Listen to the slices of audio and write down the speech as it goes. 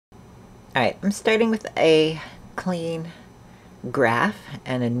Alright, I'm starting with a clean graph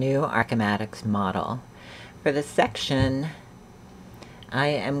and a new Archimatix model. For this section, I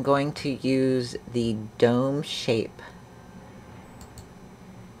am going to use the DomeShape.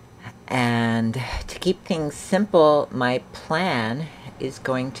 And to keep things simple, my plan is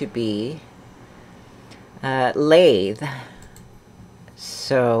going to be Lathe.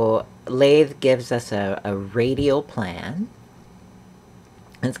 So Lathe gives us a radial plan.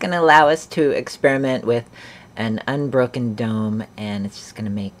 It's going to allow us to experiment with an unbroken dome, and it's just going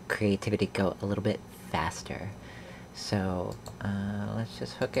to make creativity go a little bit faster. So let's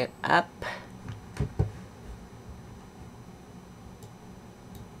just hook it up.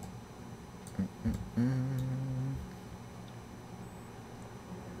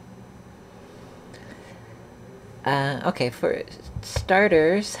 Okay, for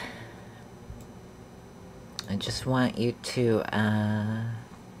starters, I just want you to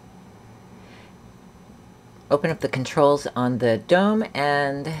open up the controls on the dome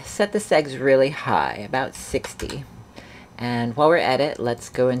and set the segs really high, about 60. And while we're at it, let's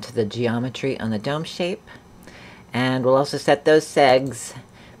go into the geometry on the dome shape. And we'll also set those segs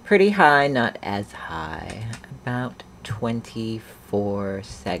pretty high, not as high, about 24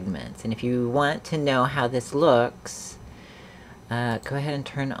 segments. And if you want to know how this looks, go ahead and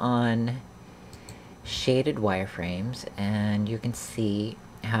turn on shaded wireframes, and you can see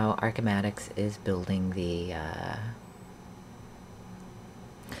how Archimatix is building the,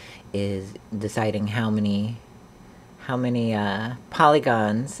 is deciding how many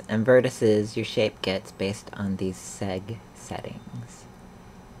polygons and vertices your shape gets based on these seg settings.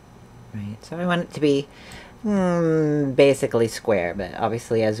 Right, so I want it to be basically square, but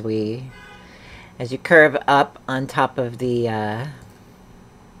obviously as you curve up on top of the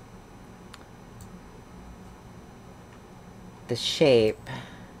shape,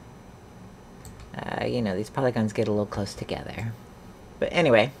 you know, these polygons get a little close together. But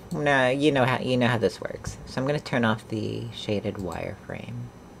anyway, no, you know how this works. So I'm going to turn off the shaded wireframe.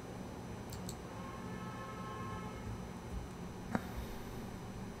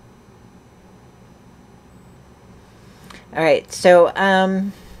 All right, so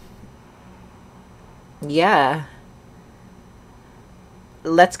yeah,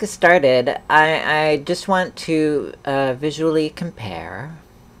 let's get started. I just want to visually compare,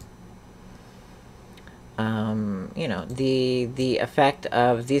 you know, the effect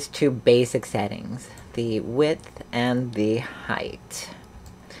of these two basic settings, the width and the height.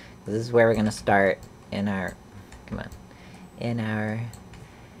 This is where we're going to start in our, in our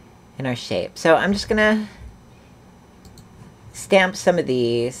shape. So I'm just going to stamp some of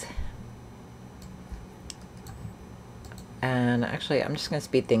these. And actually, I'm just going to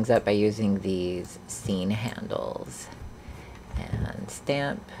speed things up by using these scene handles. And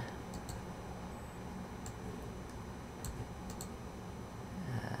stamp.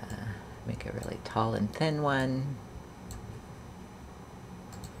 Make a really tall and thin one.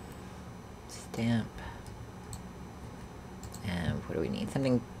 Stamp. And what do we need?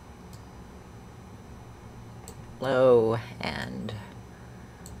 Something low and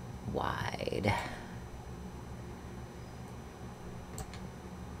wide.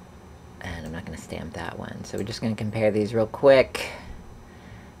 And I'm not going to stamp that one. So we're just going to compare these real quick.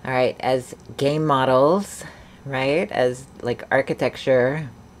 All right, as game models, right? As like architecture,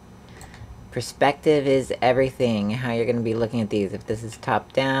 perspective is everything. How you're going to be looking at these. If this is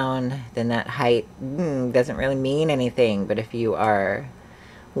top down, then that height doesn't really mean anything. But if you are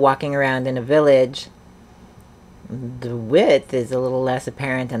walking around in a village, the width is a little less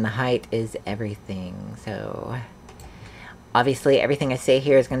apparent and the height is everything. So obviously everything I say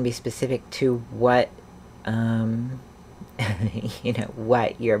here is going to be specific to what, you know,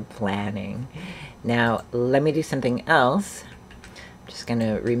 what you're planning. Now, let me do something else. I'm just going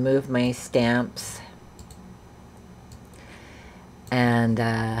to remove my stamps. And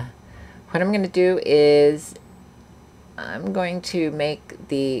what I'm going to do is I'm going to make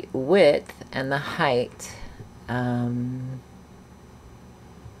the width and the height. Well,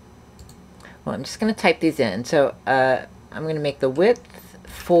 I'm just going to type these in. So I'm going to make the width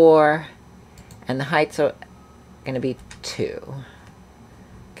 4 and the height so going to be 2.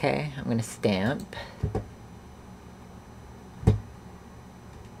 Okay, I'm going to stamp.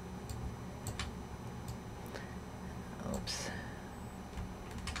 Oops.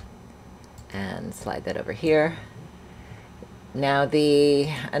 And slide that over here. Now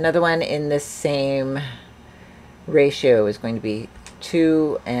another one in this same ratio is going to be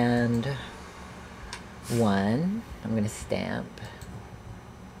 2 and 1. I'm going to stamp.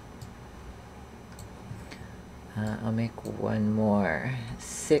 I'll make one more.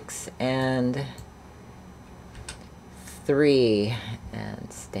 6 and 3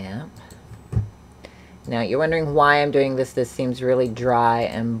 and stamp. Now you're wondering why I'm doing this. This seems really dry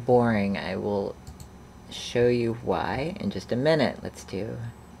and boring. I will show you why in just a minute. Let's do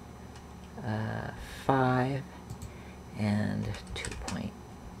 5 and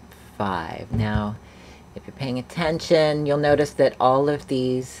 2.5. Now, if you're paying attention, you'll notice that all of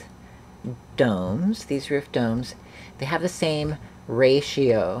these domes, these roof domes, they have the same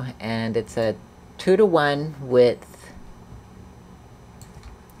ratio, and it's a 2-to-1 width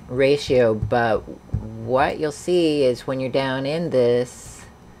ratio. But what you'll see is when you're down in this,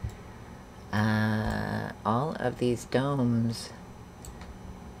 all of these domes,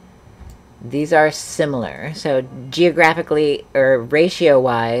 these are similar. So geographically or ratio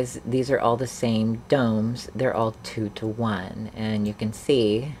wise, these are all the same domes. They're all 2-to-1, and you can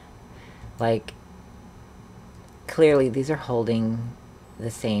see, like, clearly these are holding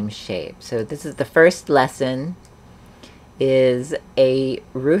the same shape. So this is the first lesson, is a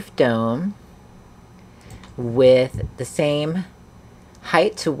roof dome with the same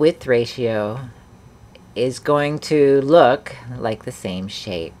height to width ratio is going to look like the same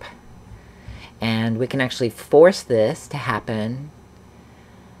shape. And we can actually force this to happen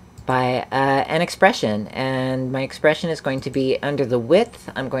by an expression. And my expression is going to be under the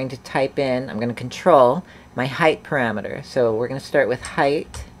width. I'm going to type in, I'm going to control my height parameter. So we're going to start with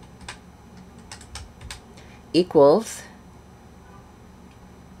height equals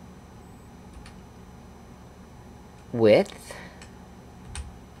width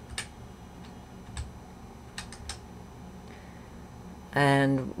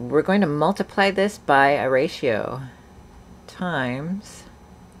and we're going to multiply this by a ratio times,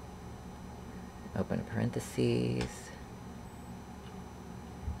 open parentheses,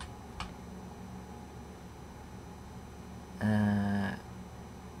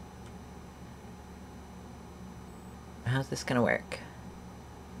 how's this going to work?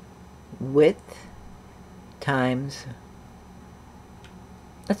 Width times,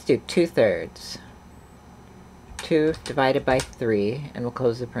 let's do 2/3. 2 divided by 3, and we'll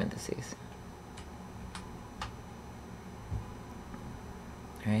close the parentheses.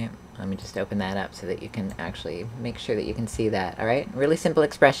 All right, let me just open that up so that you can actually make sure that you can see that. All right, really simple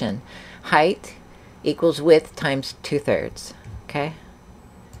expression. Height equals width times 2/3. Okay,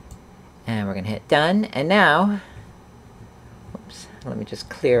 and we're going to hit done. And now, whoops, let me just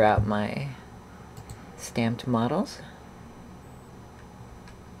clear out my stamped models.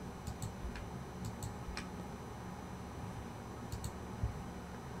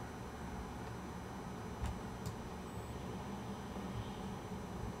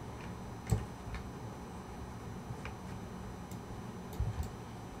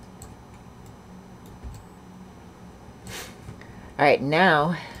 All right,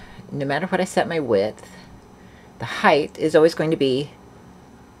 now, no matter what I set my width, the height is always going to be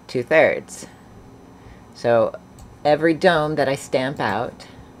 2/3. So every dome that I stamp out,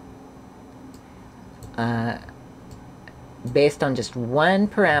 based on just one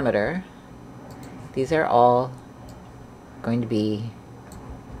parameter, these are all going to be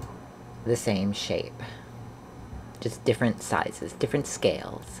the same shape. Just different sizes, different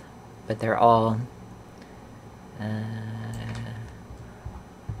scales, but they're all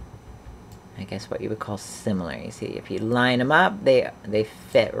I guess what you would call similar. You see, if you line them up, they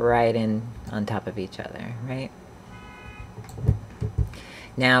fit right in on top of each other, right?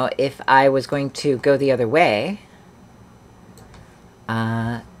 Now, if I was going to go the other way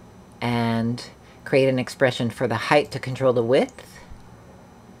and create an expression for the height to control the width,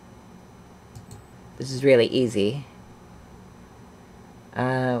 this is really easy.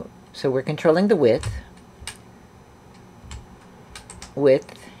 So we're controlling the width.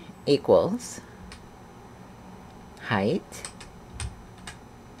 Width equals height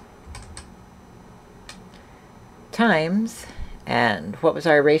times, and what was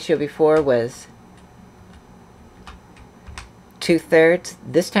our ratio before? Was 2/3.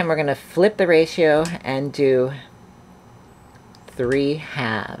 This time we're going to flip the ratio and do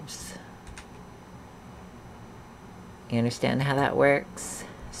 3/2. You understand how that works?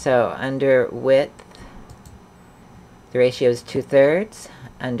 So under width, the ratio is 2/3.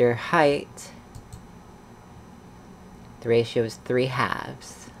 Under height, the ratio is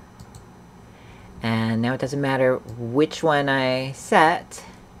 3/2. And now it doesn't matter which one I set,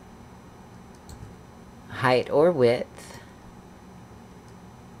 height or width,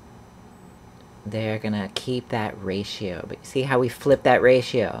 they're gonna keep that ratio. But you see how we flip that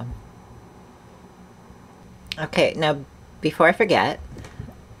ratio? Okay, now before I forget,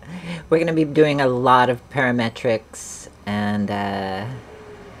 we're going to be doing a lot of parametrics and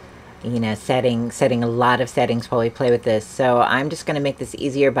you know, setting a lot of settings while we play with this. So I'm just going to make this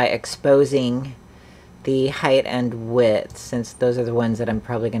easier by exposing the height and width, since those are the ones that I'm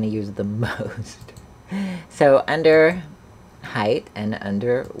probably going to use the most. So under height and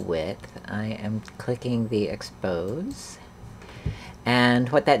under width, I am clicking the expose. And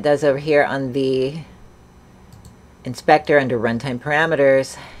what that does over here on the inspector under runtime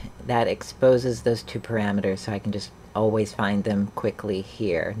parameters, that exposes those two parameters, so I can just always find them quickly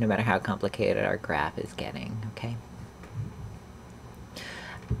here, no matter how complicated our graph is getting, okay?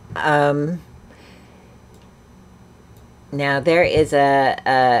 Now there is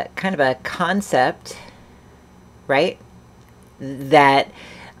a kind of a concept, right? That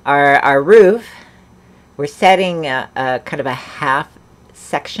our roof, we're setting a kind of a half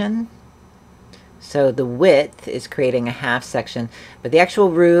section. So the width is creating a half section, but the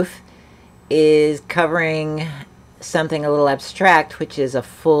actual roof is covering something a little abstract, which is a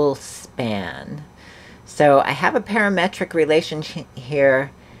full span. So I have a parametric relation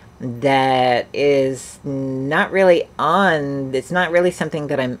here that is not really on, it's not really something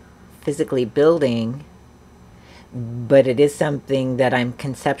that I'm physically building, but it is something that I'm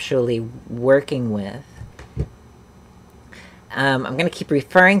conceptually working with. I'm going to keep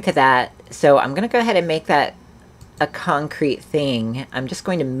referring to that, so I'm going to go ahead and make that a concrete thing. I'm just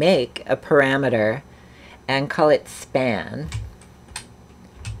going to make a parameter and call it span.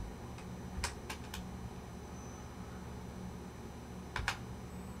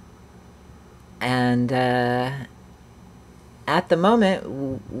 And at the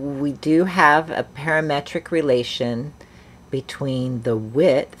moment, we do have a parametric relation between the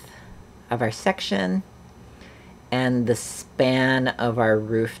width of our section and the span of our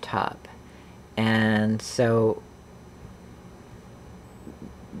rooftop. And so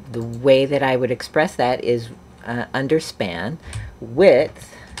the way that I would express that is under span,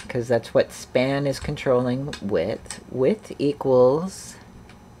 width, because that's what span is controlling, width. Width equals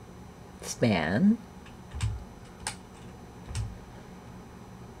span.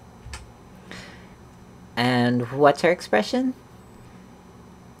 And what's our expression?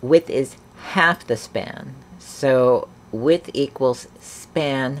 Width is half the span. So width equals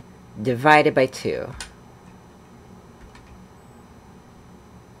span divided by 2.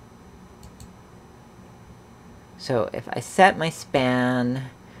 So if I set my span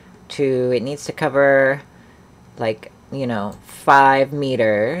to, it needs to cover like, you know, 5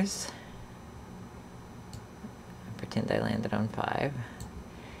 meters. Pretend I landed on 5.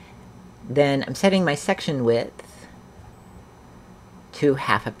 Then I'm setting my section width to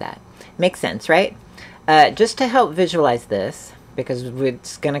half of that. Makes sense, right? Just to help visualize this, because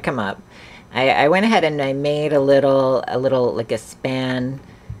it's going to come up, I went ahead and I made a little like a span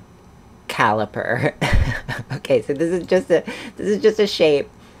caliper. Okay, so this is just a shape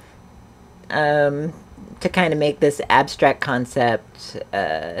to kind of make this abstract concept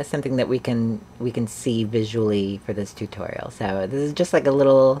something that we can see visually for this tutorial. So this is just like a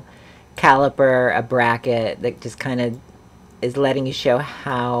little caliper, a bracket that just kind of is letting you show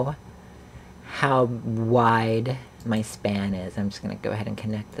how wide my span is. I'm just going to go ahead and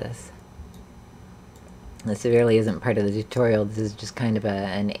connect this. This really isn't part of the tutorial. This is just kind of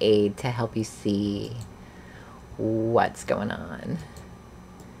an aid to help you see what's going on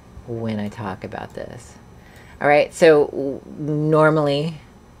when I talk about this. All right, so normally,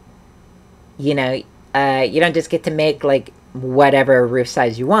 you know, you don't just get to make like whatever roof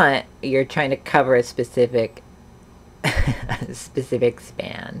size you want. You're trying to cover a specific specific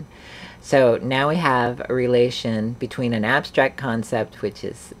span. So now we have a relation between an abstract concept, which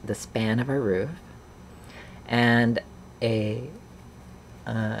is the span of our roof, and a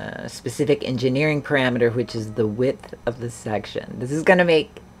specific engineering parameter, which is the width of the section. This is going to make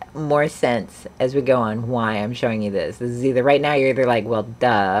more sense as we go on why I'm showing you this. This is either, right now, you're either like, well,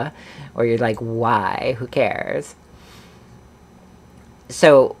 duh, or you're like, why? Who cares?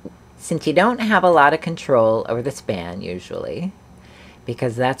 So since you don't have a lot of control over the span usually,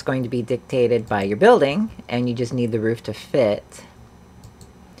 because that's going to be dictated by your building, and you just need the roof to fit,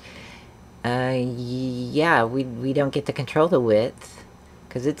 yeah, we don't get to control the width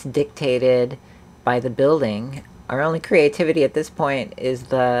because it's dictated by the building. Our only creativity at this point is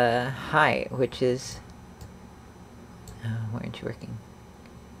the height, which is, why aren't you working?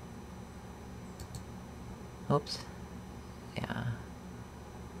 Oops. Yeah.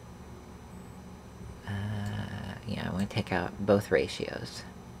 Yeah, I want to take out both ratios.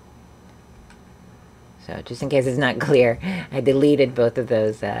 So just in case it's not clear, I deleted both of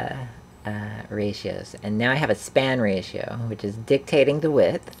those ratios. And now I have a span ratio, which is dictating the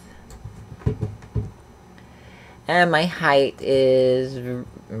width. And my height is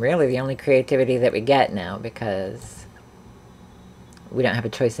really the only creativity that we get now, because we don't have a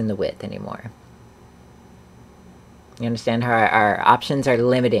choice in the width anymore. You understand how our options are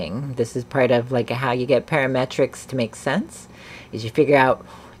limiting? This is part of like how you get parametrics to make sense, is you figure out,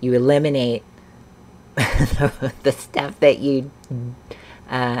 you eliminate the stuff that you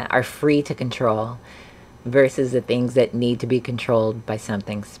are free to control versus the things that need to be controlled by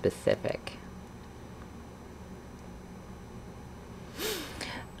something specific.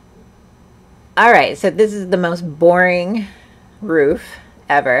 Alright, so this is the most boring roof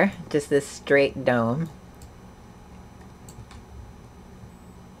ever. Just this straight dome.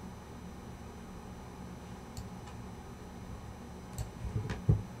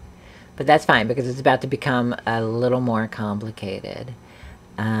 But that's fine, because it's about to become a little more complicated.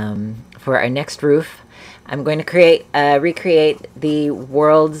 For our next roof, I'm going to recreate the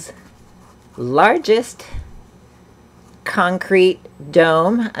world's largest concrete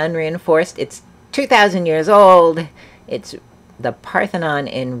dome, unreinforced. It's 2,000 years old. It's the Parthenon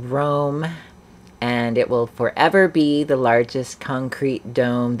in Rome, and it will forever be the largest concrete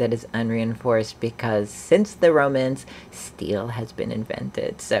dome that is unreinforced, because since the Romans, steel has been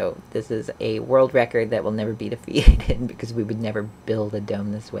invented. So this is a world record that will never be defeated, because we would never build a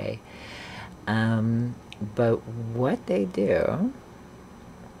dome this way. But what they do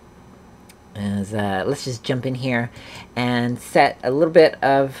is, let's just jump in here and set a little bit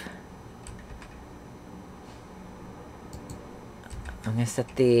of, I'm going to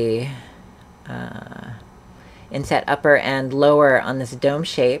set the inset upper and lower on this dome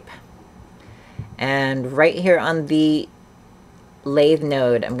shape. And right here on the lathe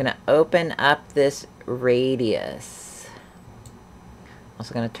node, I'm going to open up this radius.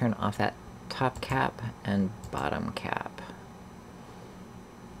 Also going to turn off that top cap and bottom cap.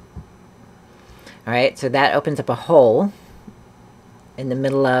 Alright, so that opens up a hole in the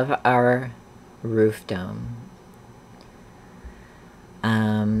middle of our roof dome.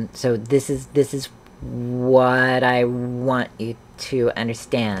 So this is what I want you to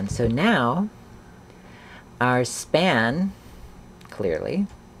understand. So now our span clearly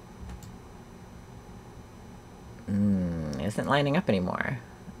isn't lining up anymore.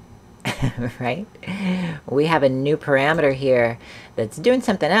 Right? We have a new parameter here that's doing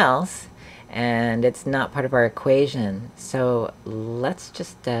something else, and it's not part of our equation. So let's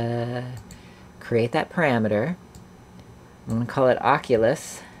just create that parameter. I'm going to call it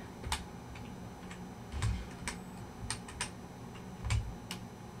oculus.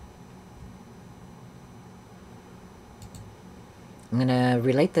 I'm going to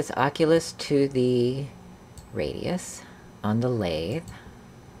relate this oculus to the radius on the lathe.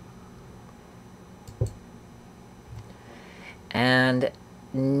 And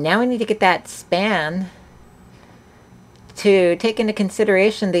now we need to get that span to take into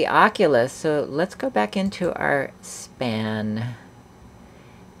consideration the oculus. So let's go back into our span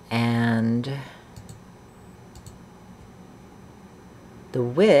and the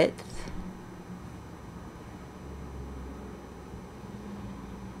width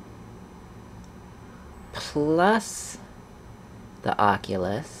plus the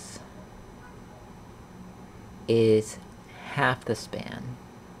oculus is half the span.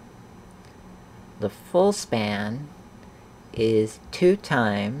 The full span is 2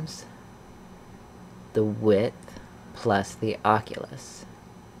 times the width plus the oculus.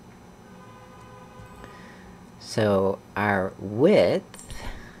 So our width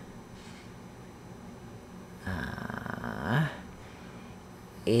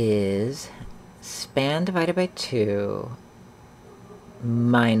is span divided by 2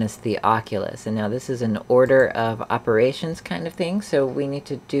 minus the oculus. And now this is an order of operations kind of thing, so we need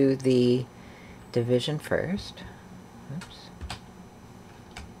to do the division first. Oops.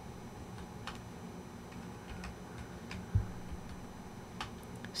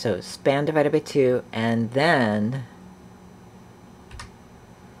 So span divided by 2, and then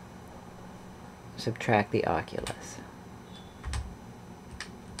subtract the oculus.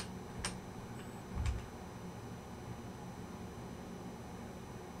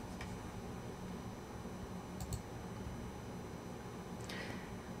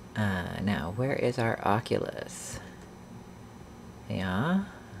 Now, where is our oculus? Yeah,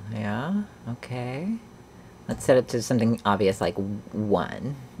 okay. Let's set it to something obvious like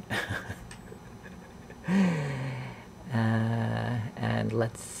 1. And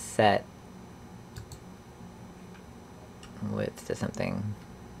let's set width to something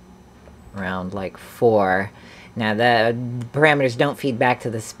around like 4. Now the parameters don't feed back to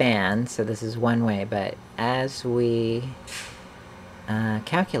the span, so this is one way, but as we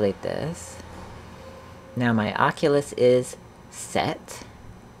calculate this, Now my oculus is set,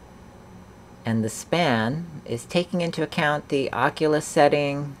 and the span is taking into account the oculus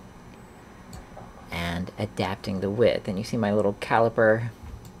setting and adapting the width. And you see my little caliper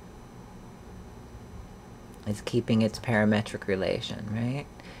is keeping its parametric relation, right?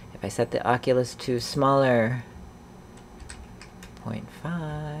 If I set the oculus to smaller,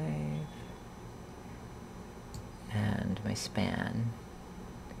 0.5, and my span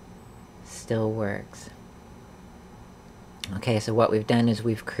still works. Okay, so what we've done is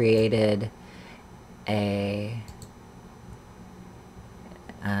we've created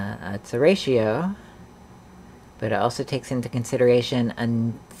it's a ratio, but it also takes into consideration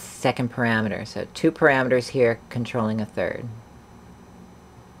a second parameter. So 2 parameters here controlling a third.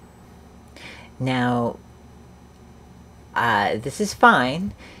 Now, this is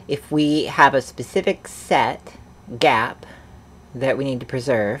fine if we have a specific set gap that we need to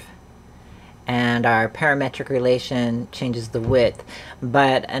preserve, and our parametric relation changes the width.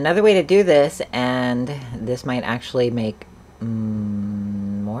 But another way to do this, and this might actually make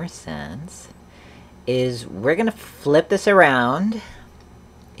more sense, is we're going to flip this around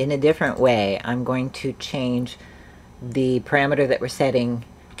in a different way. I'm going to change the parameter that we're setting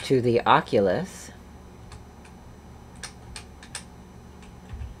to the oculus.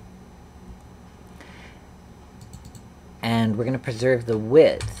 And we're going to preserve the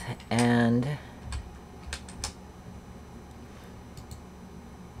width. And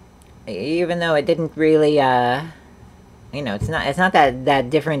even though it didn't really, you know, it's not that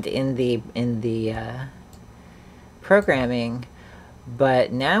different in the programming,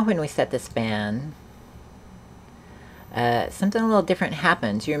 but now when we set the span, something a little different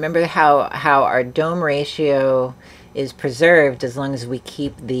happens. You remember how our dome ratio is preserved as long as we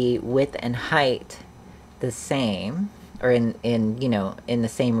keep the width and height the same, or in you know, in the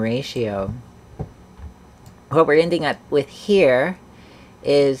same ratio. What we're ending up with here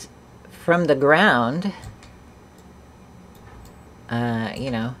is from the ground,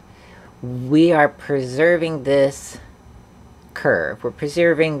 you know, we are preserving this curve. We're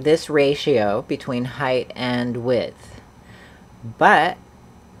preserving this ratio between height and width. But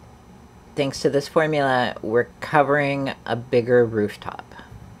thanks to this formula, we're covering a bigger rooftop.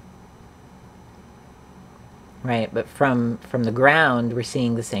 Right, but from the ground, we're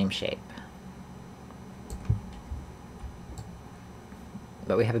seeing the same shape.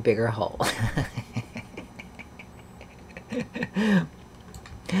 But we have a bigger hole.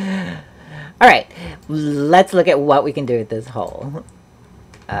 All right, let's look at what we can do with this hole.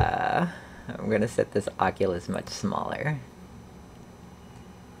 I'm going to set this oculus much smaller.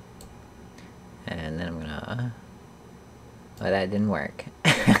 And then I'm going to... Oh, that didn't work.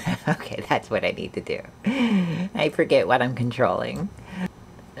 Okay, that's what I need to do. I forget what I'm controlling.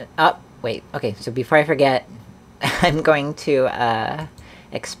 Oh, wait. Okay, so before I forget, I'm going to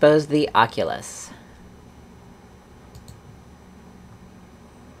expose the oculus.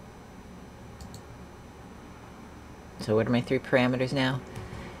 So what are my 3 parameters now?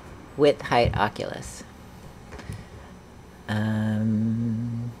 Width, height, oculus.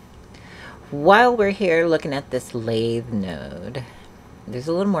 While we're here looking at this lathe node, there's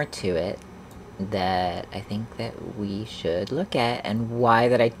a little more to it that I think that we should look at, and why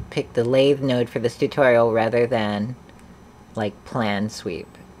that I picked the lathe node for this tutorial rather than like plan sweep.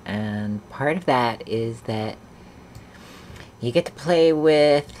 And part of that is that you get to play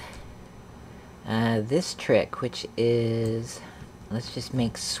with this trick, which is, let's just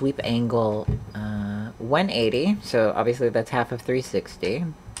make sweep angle 180. So obviously that's half of 360.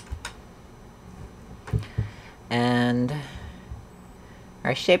 And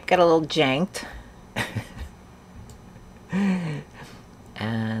our shape got a little janked.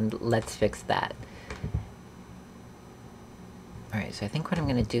 And let's fix that. Alright, so I think what I'm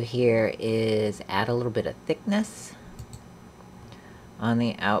going to do here is add a little bit of thickness on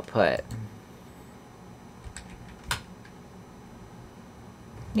the output.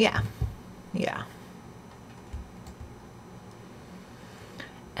 Yeah.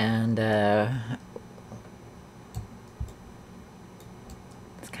 And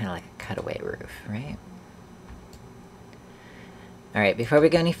it's kind of like a cutaway roof, right? Alright, before we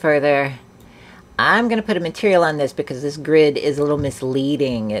go any further, I'm going to put a material on this because this grid is a little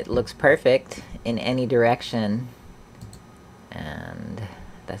misleading. It looks perfect in any direction, and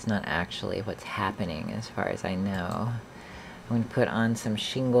that's not actually what's happening as far as I know. I'm going to put on some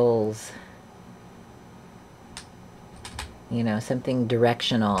shingles, you know, something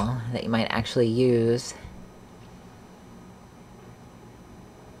directional that you might actually use.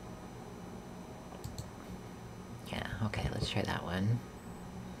 Yeah, okay, let's try that one.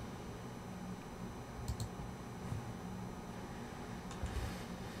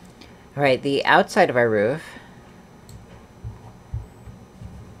 All right, the outside of our roof,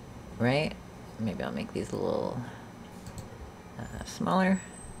 right? Maybe I'll make these a little smaller.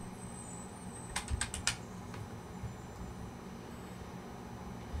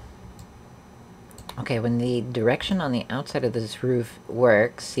 Okay, when the direction on the outside of this roof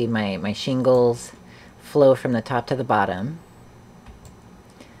works, see my shingles flow from the top to the bottom.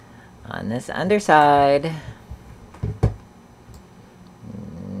 On this underside,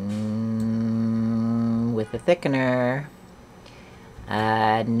 with the thickener,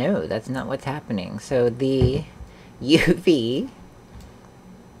 no, that's not what's happening. So the UV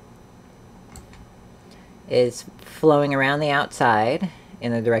is flowing around the outside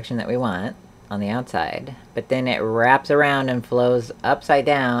in the direction that we want on the outside, but then it wraps around and flows upside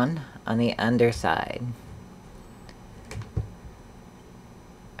down on the underside.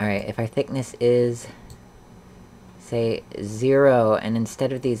 All right, if our thickness is, say, 0, and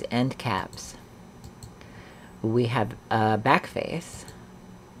instead of these end caps, we have a back face,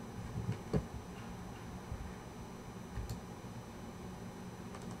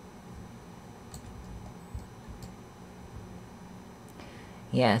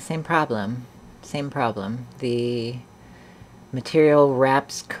 yeah, same problem. Same problem. The material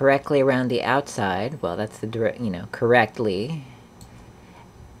wraps correctly around the outside. Well, that's the direct, you know, correctly.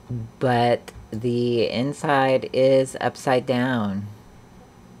 But the inside is upside down.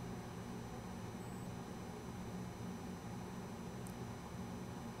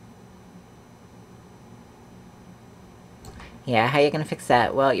 Yeah, how are you going to fix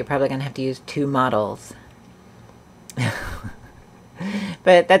that? Well, you're probably going to have to use 2 models.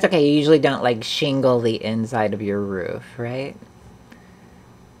 But that's okay. You usually don't, like, shingle the inside of your roof, right?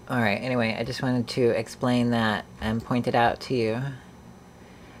 Alright, anyway, I just wanted to explain that and point it out to you.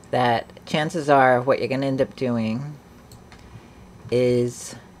 That chances are what you're going to end up doing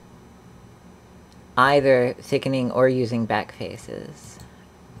is either thickening or using back faces.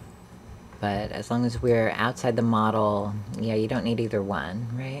 But as long as we're outside the model, yeah, you don't need either one,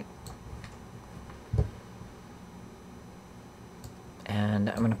 right? And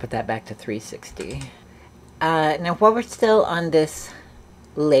I'm going to put that back to 360. Now, while we're still on this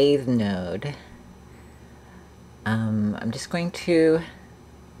lathe node, I'm just going to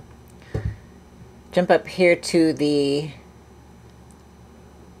jump up here to the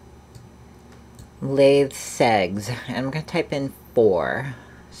lathe segs, and I'm going to type in 4.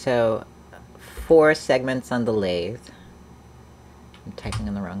 So 4 segments on the lathe. I'm typing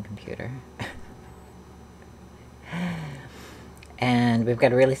on the wrong computer. And we've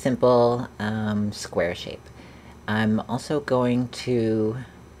got a really simple square shape. I'm also going to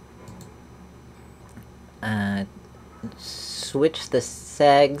switch the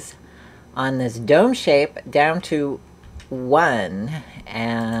segs on this dome shape down to 1,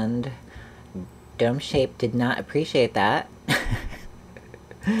 and DomeShape did not appreciate that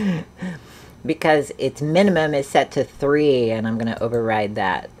because its minimum is set to 3, and I'm going to override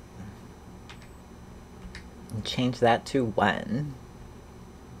that and change that to 1.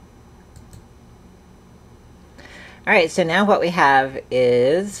 Alright, so now what we have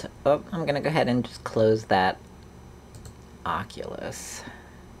is, oh, I'm going to go ahead and just close that oculus.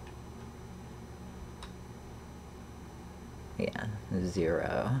 Yeah,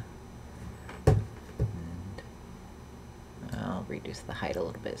 0. And I'll reduce the height a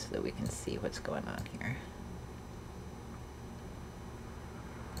little bit so that we can see what's going on here.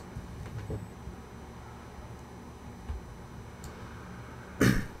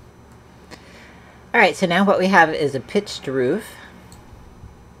 Alright, so now what we have is a pitched roof.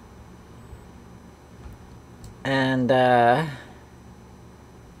 And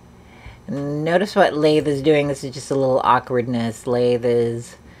notice what lathe is doing. This is just a little awkwardness. Lathe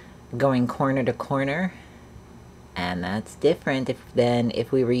is going corner to corner. And that's different than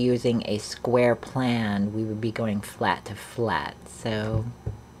if we were using a square plan. We would be going flat to flat. So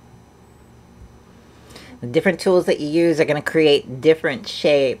the different tools that you use are going to create different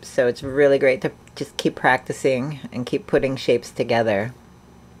shapes. So it's really great to just keep practicing and keep putting shapes together.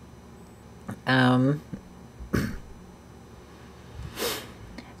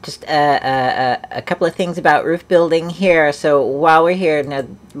 Just a couple of things about roof building here. So while we're here, now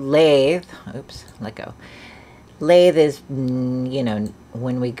lathe, oops, let go. Lathe is, you know,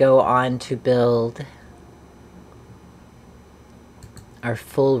 when we go on to build our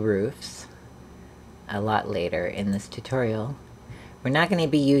full roofs a lot later in this tutorial, we're not going to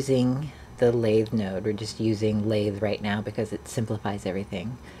be using the lathe node. We're just using lathe right now because it simplifies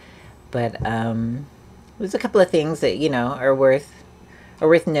everything. But there's a couple of things that, you know, are worth are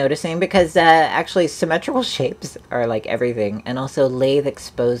worth noticing because actually symmetrical shapes are like everything. And also Lathe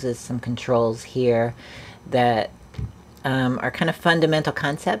exposes some controls here that are kind of fundamental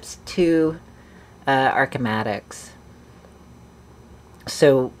concepts to Archimatix.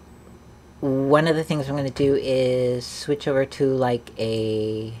 So one of the things I'm going to do is switch over to like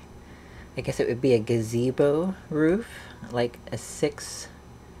a, I guess it would be a gazebo roof, like a six-sided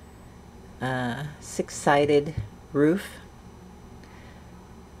roof.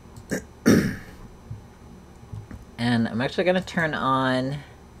 And I'm actually going to turn on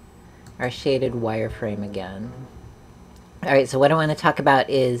our shaded wireframe again. Alright, so what I want to talk about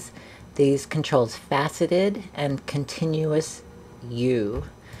is these controls, faceted and continuous U.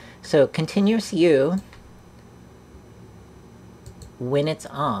 So continuous U, when it's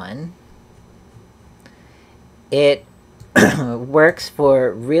on, it works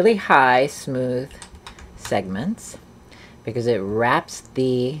for really high smooth segments because it wraps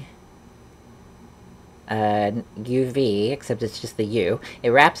the UV, except it's just the U. It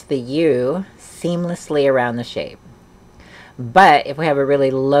wraps the U seamlessly around the shape. But if we have a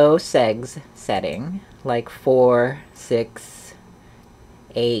really low segs setting, like 4, 6,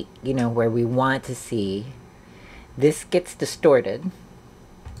 8, you know, where we want to see, this gets distorted.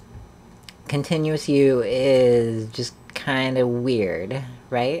 Continuous U is just kind of weird,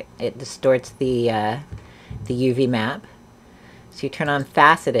 right? It distorts the UV map. So you turn on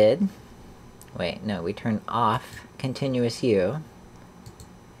faceted. Wait, no, we turn off continuous U.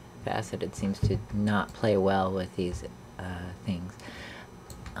 Faceted seems to not play well with these things.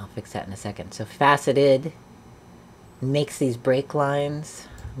 I'll fix that in a second. So faceted makes these break lines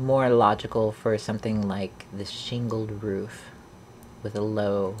more logical for something like this shingled roof with a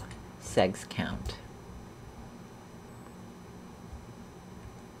low segs count.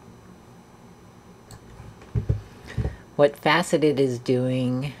 What faceted is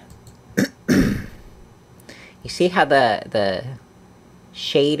doing, you see how the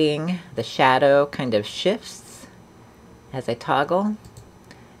shading, the shadow kind of shifts as I toggle?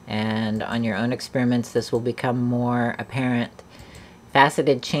 And on your own experiments, this will become more apparent.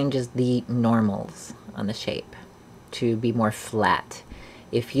 Faceted changes the normals on the shape to be more flat.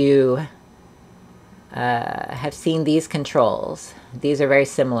 If you have seen these controls, these are very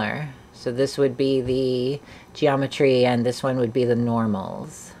similar. So this would be the geometry and this one would be the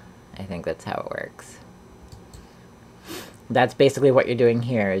normals. I think that's how it works. That's basically what you're doing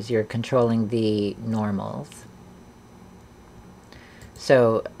here, is you're controlling the normals.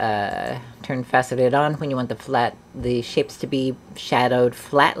 So turn faceted on when you want the shapes to be shadowed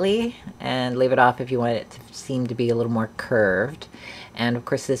flatly, and leave it off if you want it to seem to be a little more curved. And of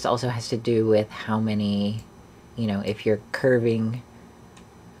course this also has to do with how many, you know, if you're curving,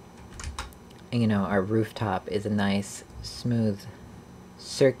 you know, our rooftop is a nice smooth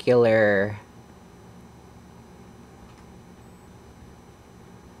circular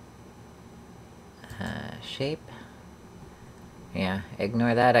shape. Yeah,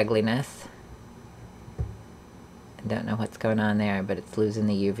 ignore that ugliness. I don't know what's going on there, but it's losing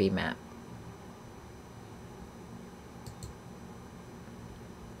the UV map.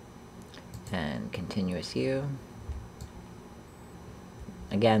 And continuous U.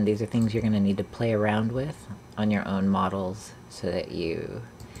 Again, these are things you're going to need to play around with on your own models so that you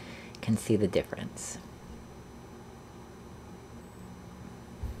can see the difference.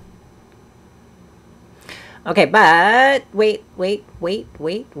 Okay, but wait.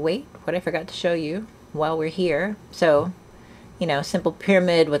 What I forgot to show you while we're here. So, you know, simple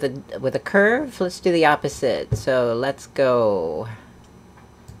pyramid with a curve. Let's do the opposite. So let's go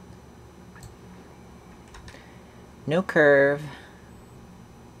no curve.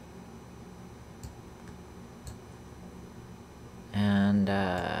 And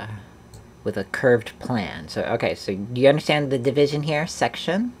with a curved plan. So okay, so do you understand the division here?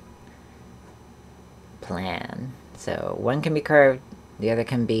 Section, plan. So one can be curved, the other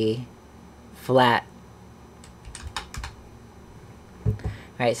can be flat.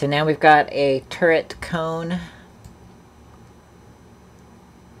 Alright, so now we've got a turret cone.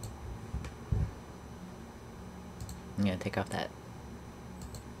 I'm going to take off that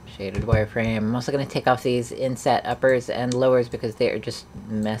shaded wireframe. I'm also going to take off these inset uppers and lowers because they are just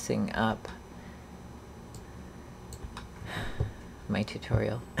messing up my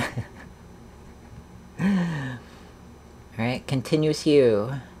tutorial. Alright, continuous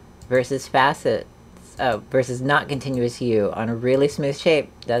U versus facets, versus not continuous U on a really smooth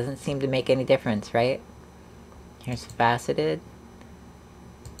shape. Doesn't seem to make any difference, right? Here's faceted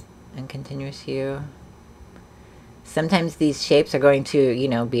and continuous U. Sometimes these shapes are going to, you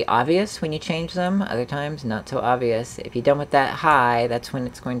know, be obvious when you change them. Other times, not so obvious. If you're done with that high, that's when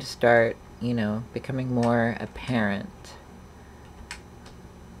it's going to start, you know, becoming more apparent.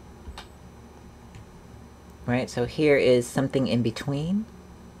 Right, so here is something in between.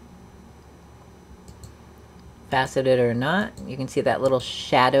 Faceted or not, you can see that little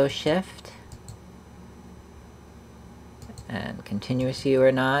shadow shift. And continuous hue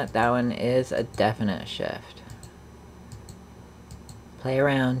or not, that one is a definite shift. Play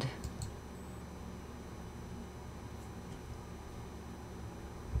around.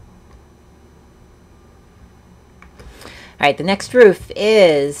 All right, the next roof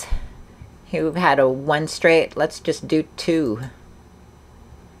is, here we've had a 1 straight, let's just do 2.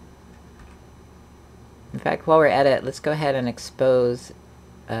 In fact, while we're at it, let's go ahead and expose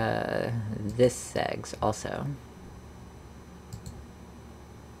this segs also.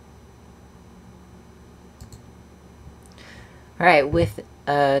 All right, with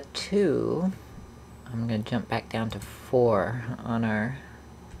 2, I'm going to jump back down to 4 on our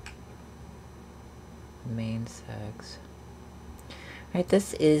main segs. All right,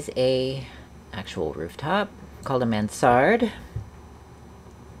 this is a actual rooftop called a mansard.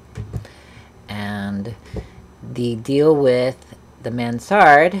 And the deal with the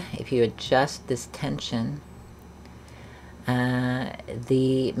mansard, if you adjust this tension,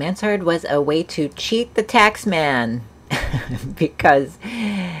 the mansard was a way to cheat the tax man because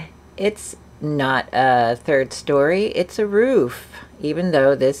it's not a 3rd story, it's a roof, even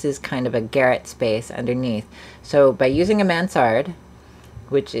though this is kind of a garret space underneath. So by using a mansard,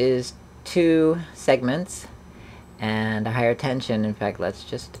 which is 2 segments and a higher tension, in fact, let's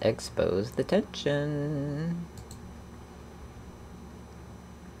just expose the tension.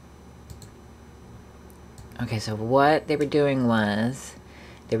 Okay, so what they were doing was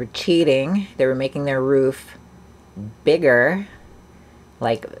they were cheating. They were making their roof bigger,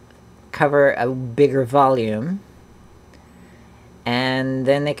 like cover a bigger volume, and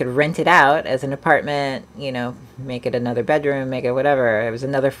then they could rent it out as an apartment, you know, make it another bedroom, make it whatever. It was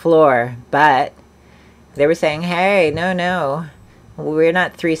another floor, but they were saying, hey, no, we're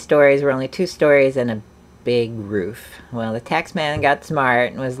not 3 stories, we're only 2 stories and a big roof. Well, the tax man got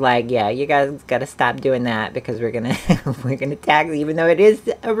smart and was like, yeah, you guys got to stop doing that because we're gonna we're gonna tax, even though it is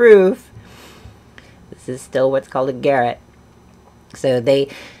a roof, this is still what's called a garret. So they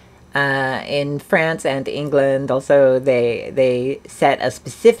in France and England also, they set a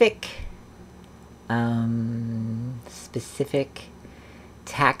specific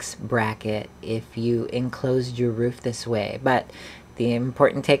tax bracket if you enclosed your roof this way. But the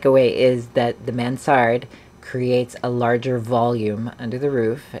important takeaway is that the mansard creates a larger volume under the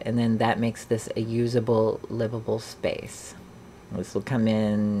roof, and then that makes this a usable, livable space. This will come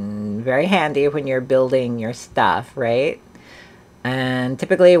in very handy when you're building your stuff, right? And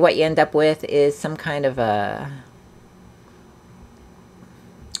typically what you end up with is some kind of a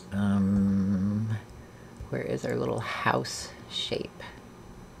where is our little house shape?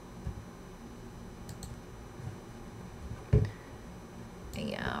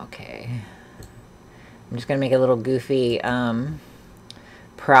 Yeah, okay. I'm just gonna make a little goofy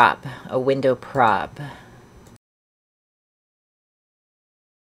prop, a window prop.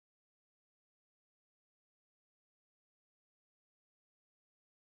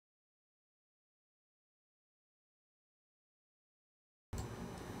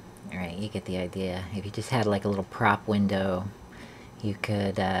 All right, you get the idea. If you just had like a little prop window, you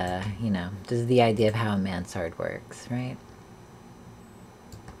could, you know, this is the idea of how a mansard works, right?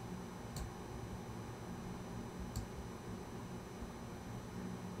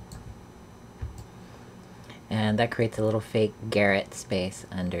 And that creates a little fake garret space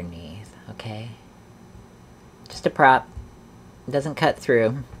underneath, okay? Just a prop. It doesn't cut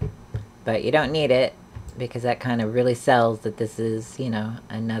through, but you don't need it because that kind of really sells that this is, you know,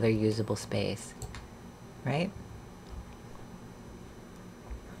 another usable space, right?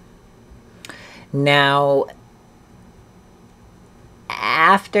 Now,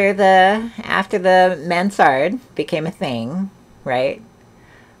 after the mansard became a thing, right?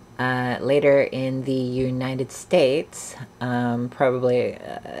 Later in the United States, probably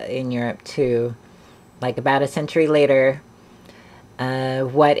in Europe too, like about a century later,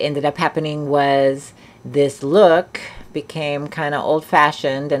 what ended up happening was this look became kind of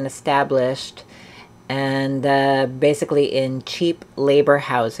old-fashioned and established, and basically in cheap labor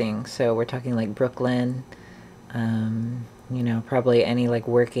housing. So we're talking like Brooklyn, you know, probably any like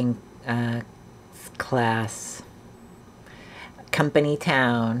working class company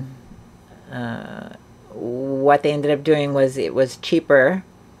town. What they ended up doing was it was cheaper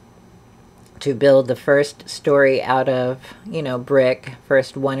to build the first story out of, you know, brick,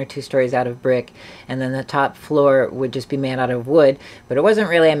 first 1 or 2 stories out of brick, and then the top floor would just be made out of wood. But it wasn't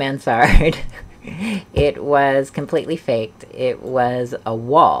really a mansard. It was completely faked. It was a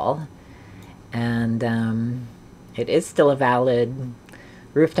wall, and it is still a valid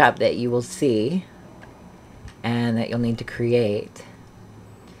rooftop that you will see and that you'll need to create.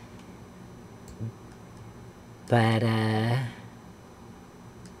 But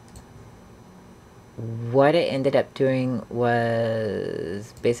what it ended up doing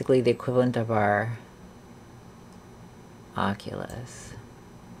was basically the equivalent of our oculus.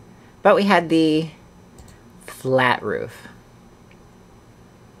 But we had the flat roof.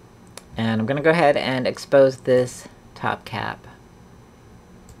 And I'm going to go ahead and expose this top cap,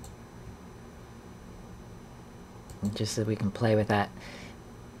 just so we can play with that.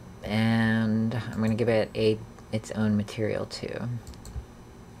 And I'm going to give it its own material too.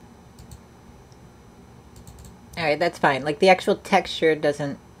 Alright, that's fine. Like, the actual texture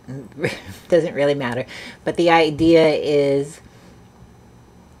doesn't really matter. But the idea is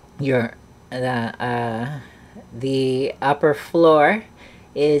the upper floor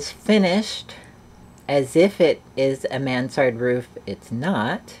is finished as if it is a mansard roof. It's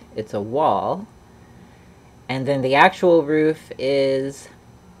not. It's a wall. And then the actual roof is,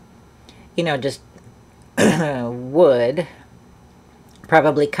 you know, just wood,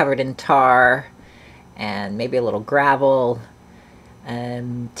 probably covered in tar and maybe a little gravel.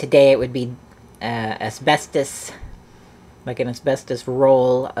 Today it would be asbestos, like an asbestos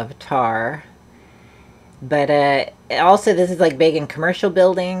roll of tar. But also this is like big in commercial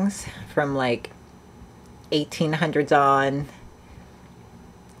buildings from like 1800s on.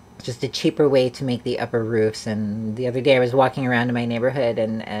 Just a cheaper way to make the upper roofs. And the other day I was walking around in my neighborhood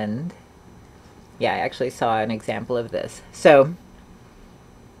and yeah, I actually saw an example of this. So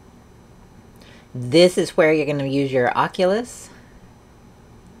this is where you're going to use your oculus.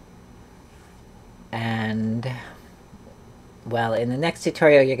 And well, in the next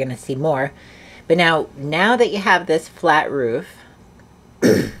tutorial you're going to see more. But now that you have this flat roof,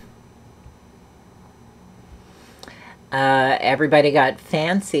 everybody got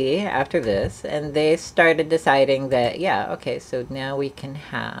fancy after this, and they started deciding that, yeah, okay, so now we can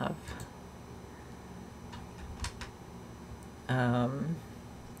have,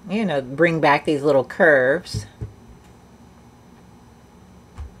 you know, bring back these little curves.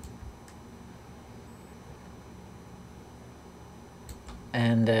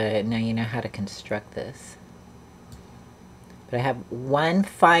 And now you know how to construct this. But I have one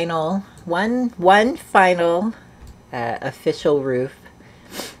final official roof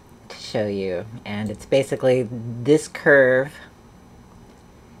to show you, and it's basically this curve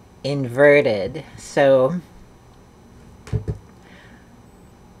inverted. So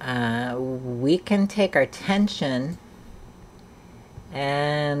we can take our tension,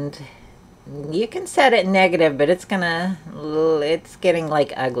 and you can set it negative, but it's getting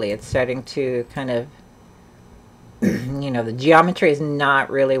like ugly. It's starting to kind of, you know, the geometry is not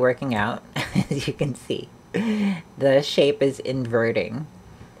really working out, as you can see. The shape is inverting.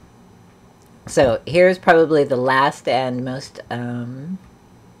 So here's probably the last and most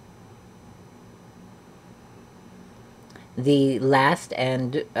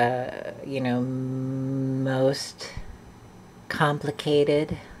you know, most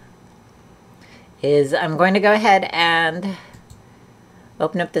complicated is I'm going to go ahead and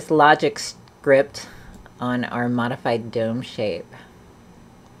open up this logic script on our modified dome shape.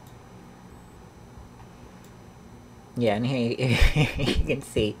 Yeah, and here you can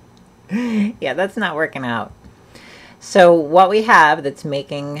see. Yeah, that's not working out. So what we have that's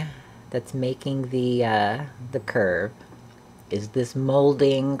making the curve is this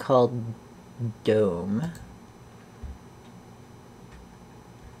molding called dome.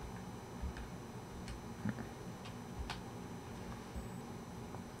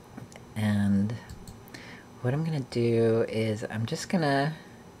 And what I'm going to do is I'm just going to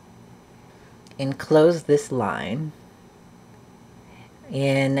enclose this line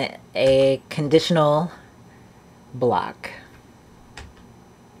in a conditional block.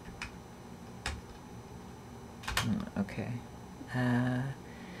 Okay.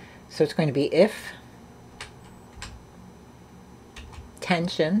 So it's going to be if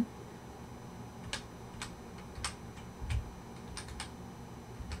tension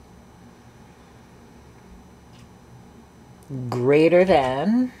greater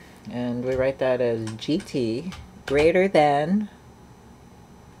than, and we write that as GT, greater than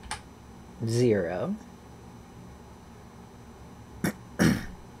 0.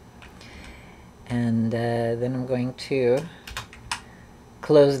 And then I'm going to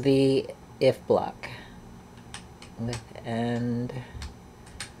close the if block with end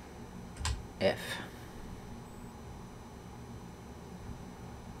if.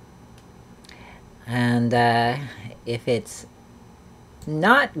 And if it's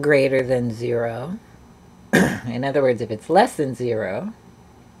not greater than 0, in other words, if it's less than 0,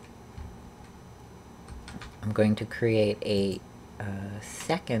 I'm going to create a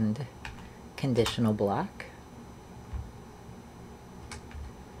second conditional block.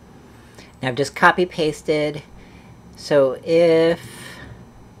 Now I've just copy pasted. So if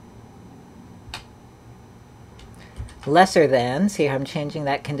lesser than, see how I'm changing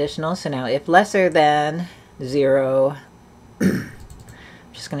that conditional? So now if lesser than 0, I'm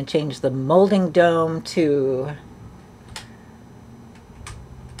just going to change the molding dome to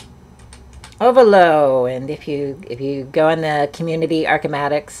overlow. And if you go on the community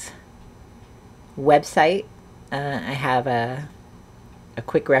Archimatix website, I have a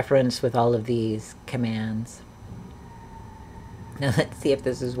quick reference with all of these commands. Now let's see if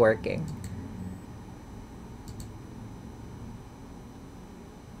this is working.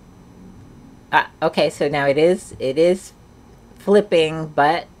 Okay, so now it is flipping,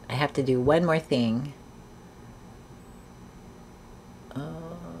 but I have to do one more thing.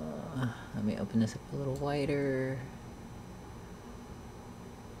 Let me open this up a little wider.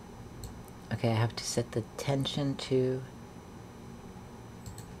 Okay, I have to set the tension to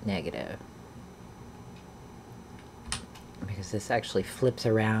negative, because this actually flips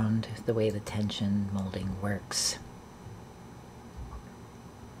around the way the tension molding works.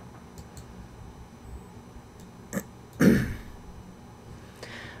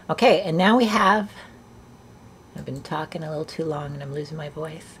 Okay, and now we have, I've been talking a little too long and I'm losing my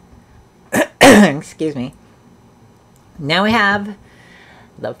voice. Excuse me. Now we have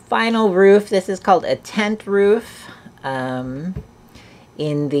the final roof. This is called a tent roof.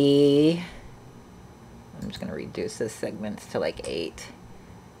 In the, I'm just going to reduce the segments to like 8.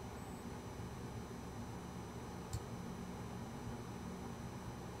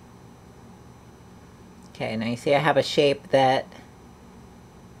 Okay, now you see I have a shape that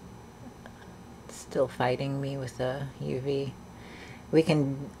still fighting me with the UV. We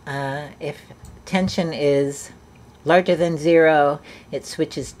can, if tension is larger than 0, it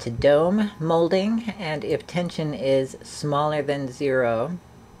switches to dome molding, and if tension is smaller than 0,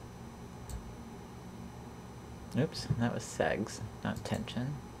 oops, that was segs, not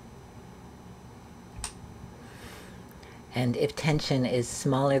tension. And if tension is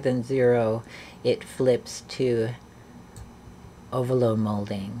smaller than 0, it flips to overload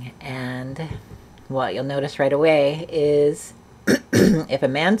molding. And what you'll notice right away is if a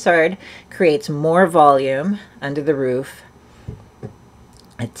mansard creates more volume under the roof,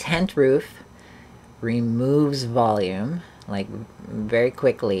 a tent roof removes volume, like very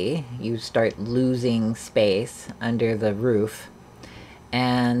quickly. You start losing space under the roof.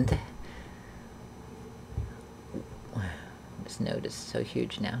 And this node is so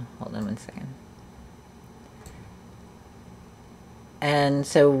huge now. Hold on one second. And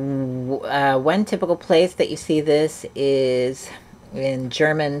so one typical place that you see this is in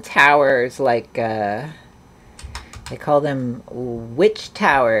German towers, like they call them witch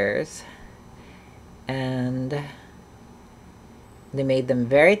towers. And they made them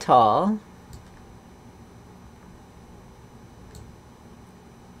very tall.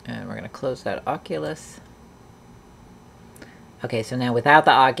 And we're going to close that oculus. Okay, so now without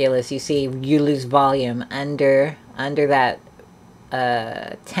the oculus, you see you lose volume under that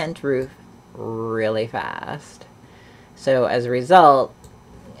tent roof really fast. So as a result,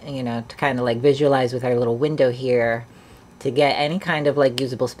 you know, to kind of like visualize with our little window here, to get any kind of like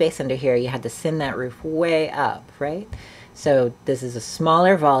usable space under here, you had to send that roof way up, right? So this is a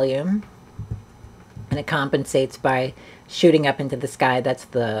smaller volume, and it compensates by shooting up into the sky. That's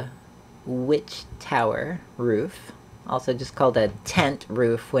the witch tower roof, also just called a tent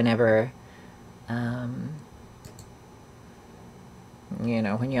roof whenever you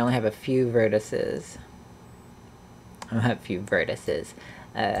know, when you only have a few vertices. A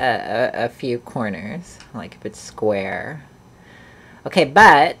few corners, like if it's square. Okay,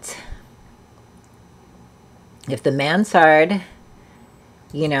 but if the mansard,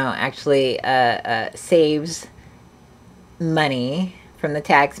 you know, actually saves money from the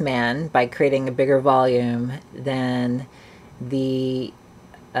tax man by creating a bigger volume, then the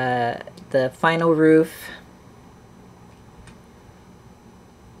final roof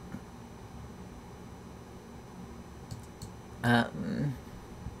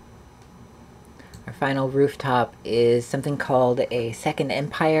our final rooftop is something called a Second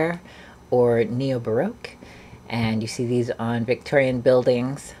Empire or neo-baroque, and you see these on Victorian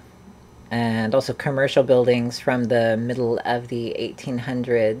buildings. and also commercial buildings from the middle of the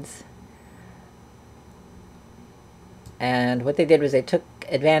 1800s. And what they did was they took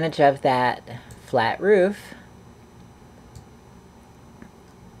advantage of that flat roof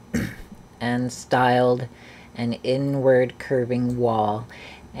and styled an inward curving wall.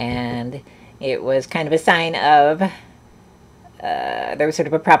 And it was kind of a sign of, there was sort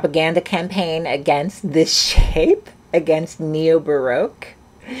of a propaganda campaign against this shape, against neo-baroque,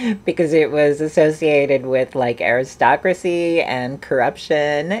 because it was associated with like aristocracy and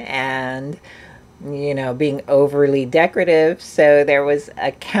corruption and, you know, being overly decorative. So there was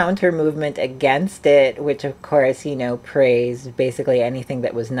a counter movement against it, which of course, you know, praised basically anything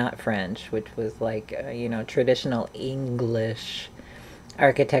that was not French, which was like, you know, traditional English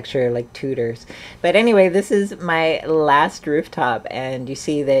architecture, like Tudors. But anyway, this is my last rooftop, and you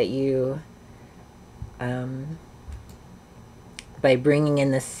see that you, by bringing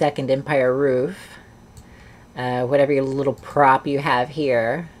in the second Empire roof, whatever your little prop you have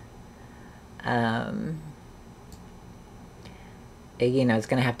here, you know, it's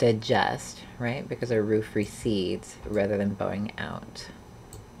going to have to adjust, right? Because our roof recedes rather than bowing out.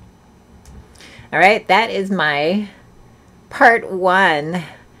 All right, that is my part 1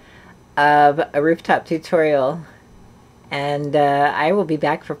 of a rooftop tutorial. And I will be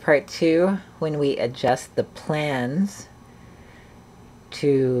back for part 2 when we adjust the plans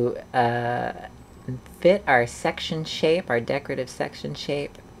to fit our section shape, our decorative section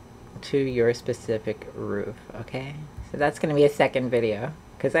shape, to your specific roof. Okay, so that's going to be a second video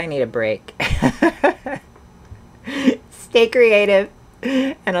because I need a break. Stay creative,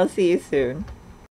 and I'll see you soon.